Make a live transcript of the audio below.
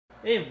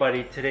Hey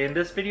everybody, today in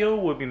this video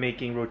we'll be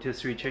making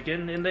rotisserie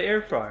chicken in the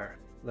air fryer.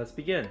 Let's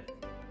begin.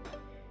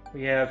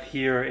 We have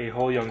here a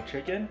whole young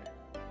chicken,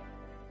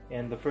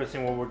 and the first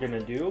thing what we're going to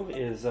do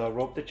is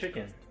rope the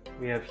chicken.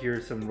 We have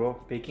here some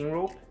baking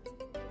rope.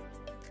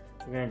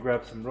 We're going to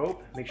grab some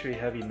rope, make sure you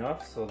have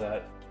enough so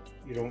that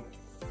you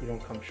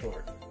don't come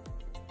short.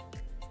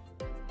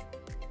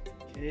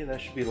 Okay, that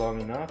should be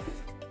long enough.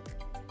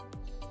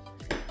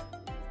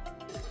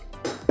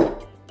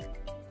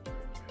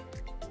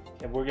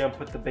 And we're going to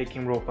put the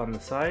baking rope on the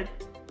side,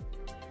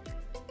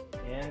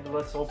 and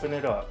let's open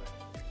it up.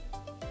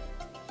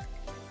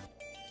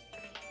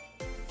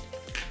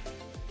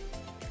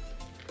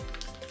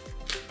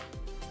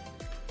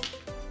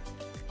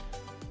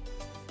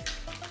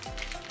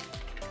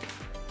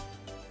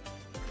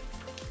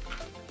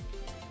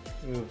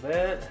 Remove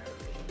that.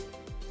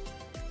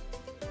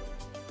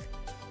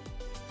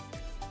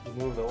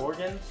 Remove the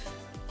organs.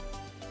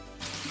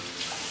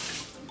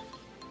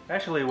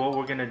 Actually, what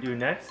we're going to do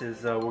next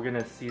is we're going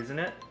to season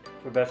it.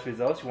 For best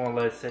results, you want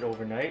to let it sit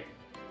overnight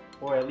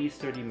or at least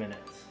 30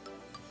 minutes.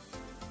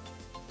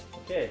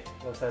 Okay,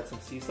 let's add some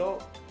sea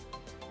salt.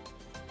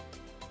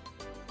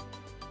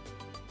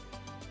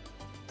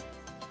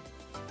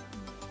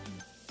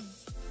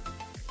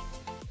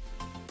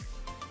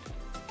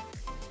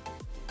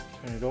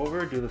 Turn it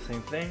over, do the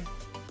same thing.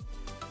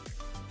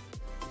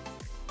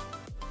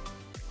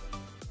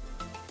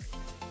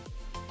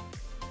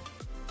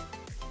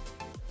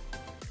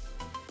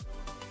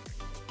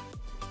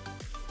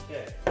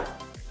 Okay,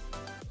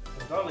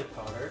 some garlic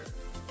powder.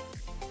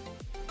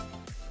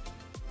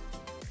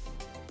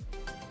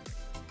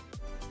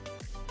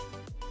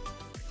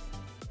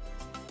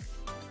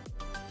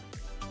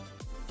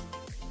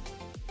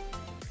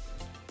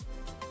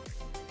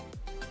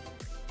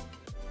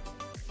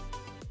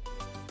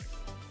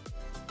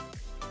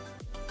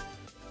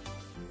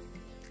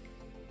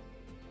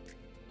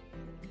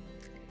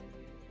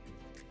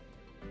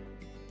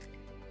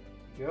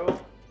 Go.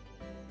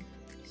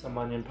 Some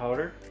onion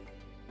powder.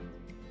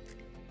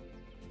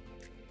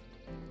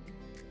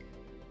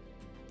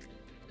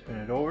 Turn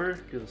it over,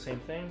 do the same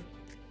thing.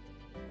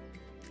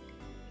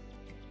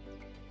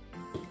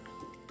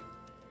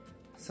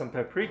 Some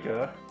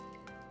paprika.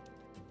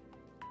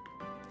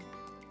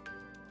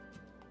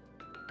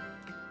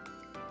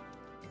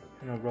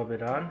 And I'll rub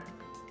it on.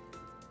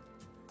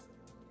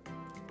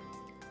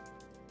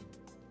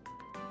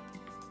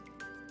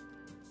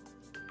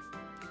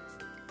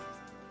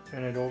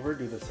 Turn it over,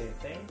 do the same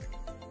thing.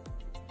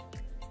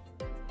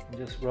 And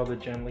just rub it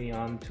gently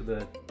onto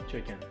the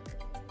chicken.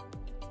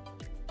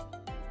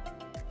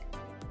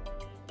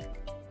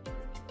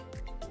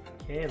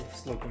 Okay,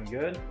 it's looking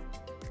good.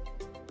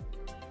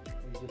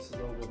 Maybe just a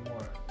little bit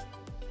more.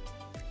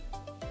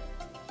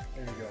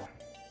 There we go.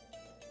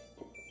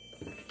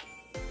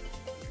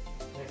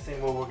 Next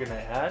thing what we're gonna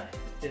add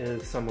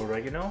is some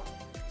oregano.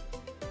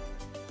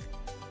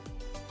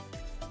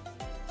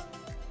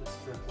 Just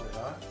sprinkle it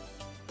on.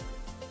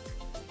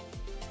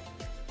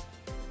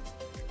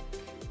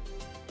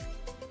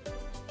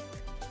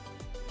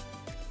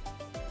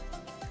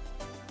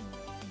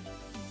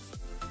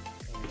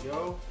 There we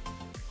go.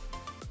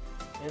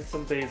 And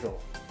some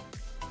basil.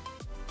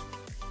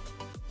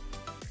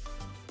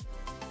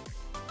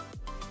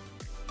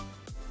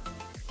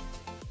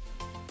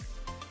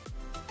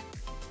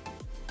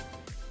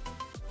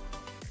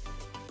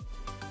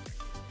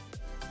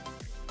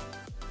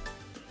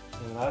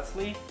 And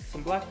lastly,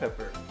 some black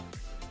pepper.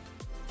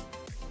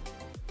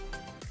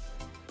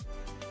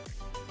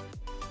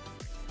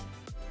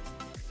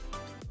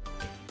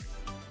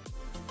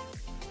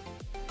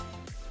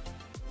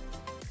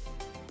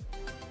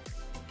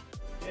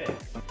 Okay.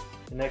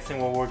 The next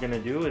thing what we're going to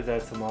do is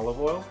add some olive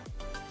oil.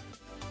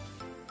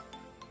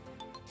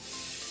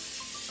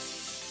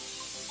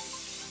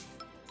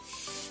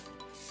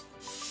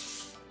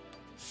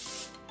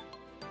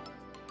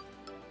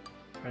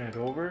 Turn it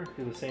over,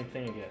 do the same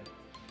thing again.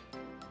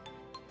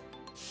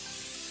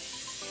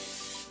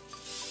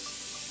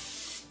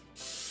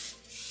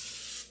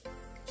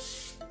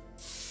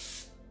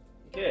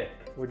 Okay,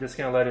 we're just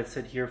going to let it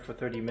sit here for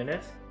 30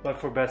 minutes, but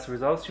for best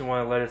results you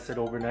want to let it sit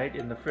overnight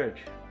in the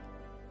fridge.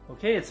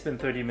 Okay, it's been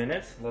 30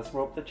 minutes. Let's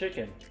rope the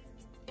chicken.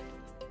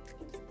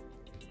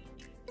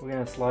 We're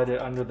going to slide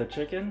it under the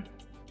chicken,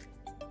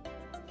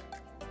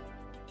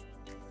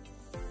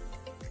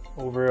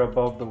 over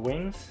above the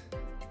wings,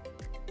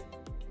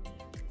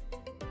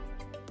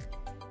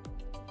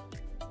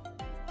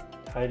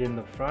 tied in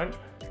the front.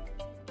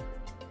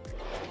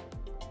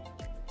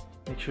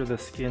 Make sure the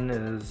skin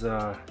is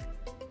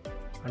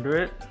under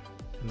it,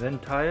 and then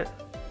tie it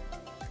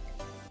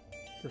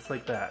just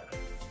like that.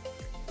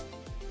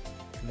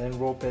 And then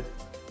rope it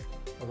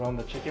around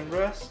the chicken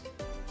breast.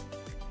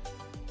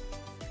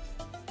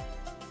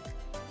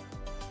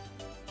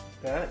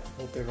 Like that,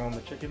 rope it around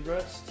the chicken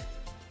breast.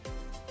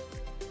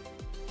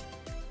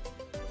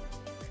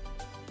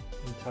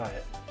 And tie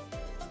it.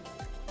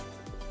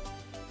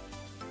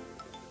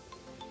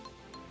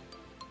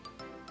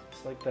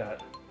 Just like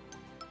that.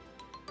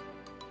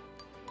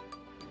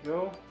 There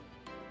you go.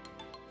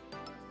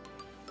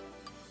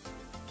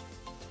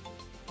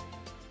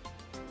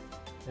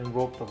 and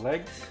rope the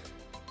legs.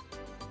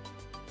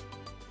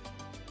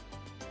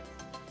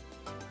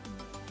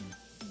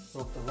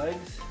 Rope the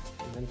legs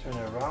and then turn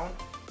it around.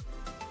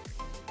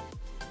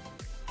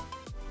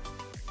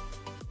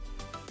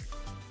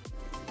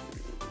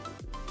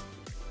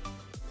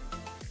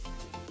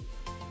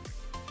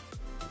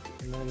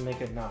 And then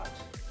make a knot.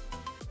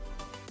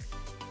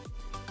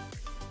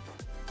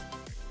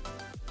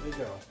 There you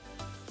go.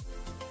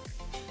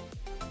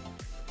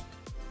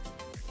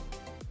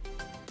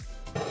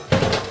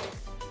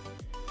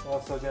 We're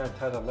also going to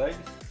tie the legs.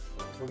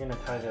 We're going to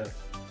tie the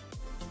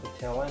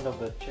tail end of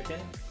the chicken.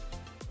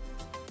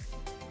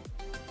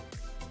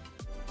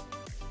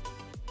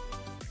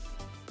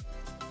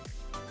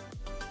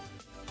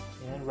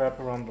 And wrap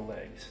around the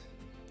legs.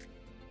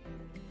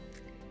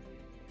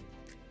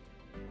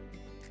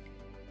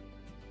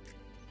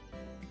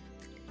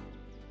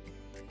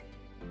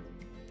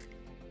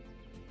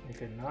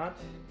 Make a knot.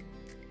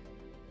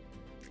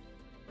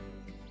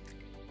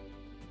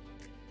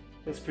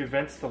 This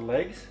prevents the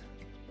legs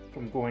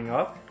from going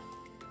up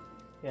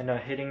and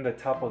hitting the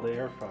top of the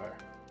air fryer.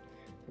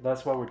 So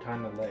that's why we're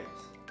tying the legs.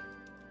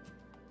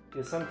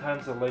 Because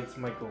sometimes the legs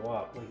might go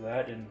up like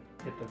that and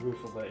hit the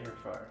roof of the air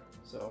fryer.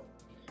 So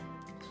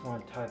just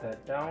want to tie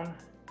that down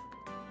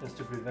just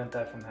to prevent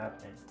that from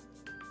happening.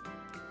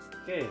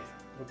 Okay,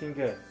 looking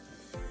good.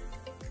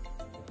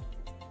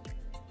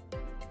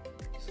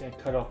 Just gonna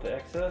cut off the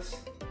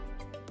excess.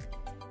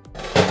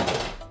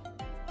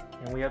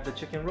 And we have the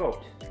chicken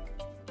roped.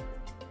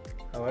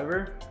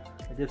 However,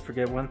 I did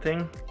forget one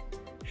thing.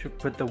 Should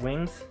put the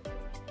wings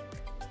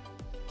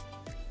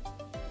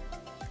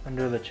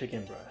under the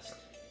chicken breast.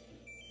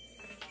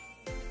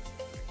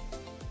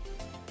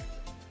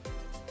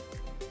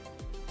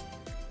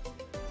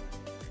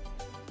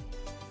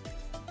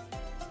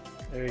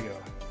 There you go.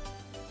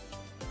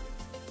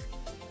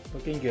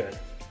 Looking good.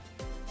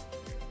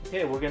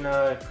 Okay, we're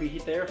gonna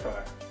preheat the air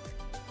fryer.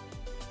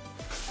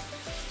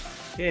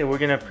 Okay, we're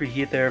gonna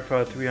preheat the air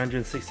fryer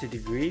 360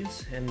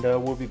 degrees and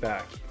we'll be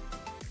back.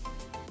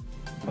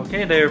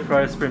 Okay, the air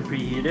fryer's been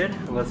preheated.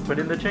 Let's put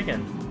in the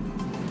chicken.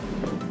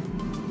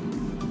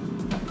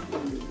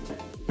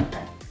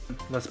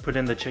 Let's put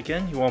in the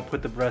chicken. You want to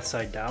put the breast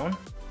side down.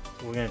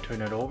 So we're gonna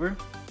turn it over.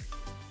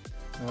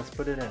 And let's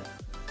put it in.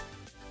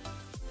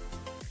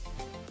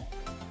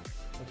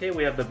 Okay,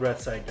 we have the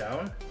breast side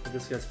down. We're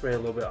just gonna spray a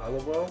little bit of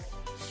olive oil.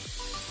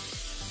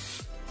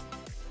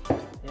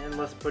 And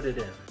let's put it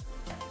in.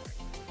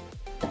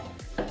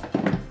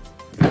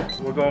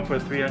 We're going for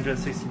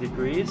 360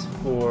 degrees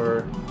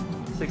for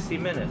 60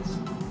 minutes.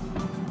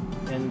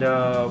 And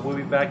we'll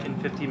be back in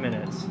 50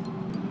 minutes.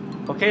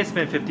 Okay, it's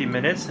been 50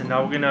 minutes and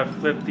now we're gonna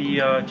flip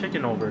the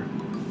chicken over.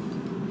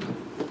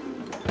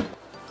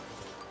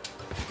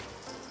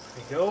 There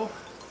we go.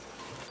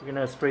 We're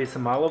gonna spray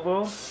some olive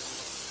oil.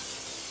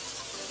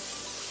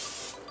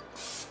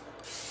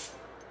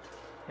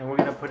 And we're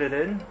gonna put it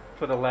in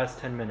for the last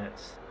 10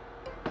 minutes.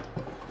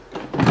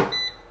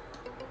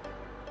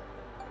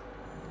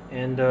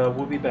 And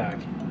we'll be back.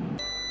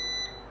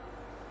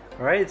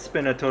 Alright, it's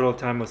been a total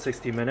time of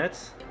 60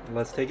 minutes.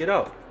 Let's take it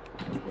out.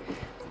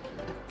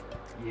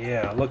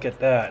 Yeah, look at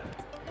that.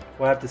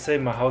 Well, I have to say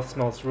my house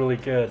smells really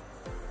good.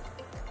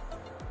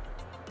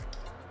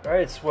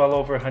 Alright, it's well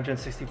over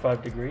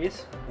 165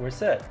 degrees. We're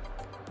set.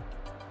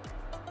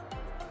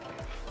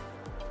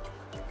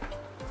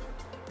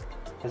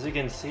 As you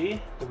can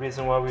see, the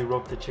reason why we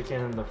rope the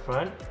chicken in the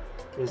front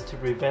is to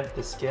prevent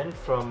the skin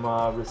from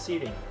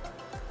receding.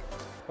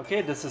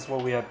 Okay, this is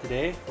what we have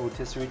today,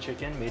 rotisserie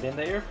chicken made in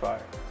the air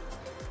fryer.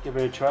 Give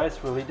it a try,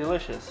 it's really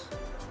delicious.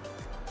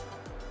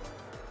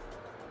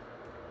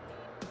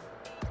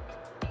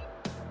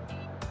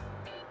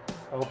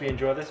 I hope you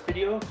enjoyed this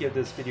video. Give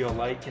this video a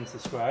like and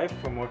subscribe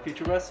for more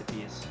future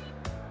recipes.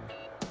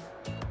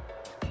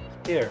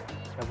 Here,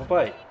 have a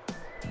bite,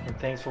 and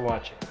thanks for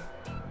watching.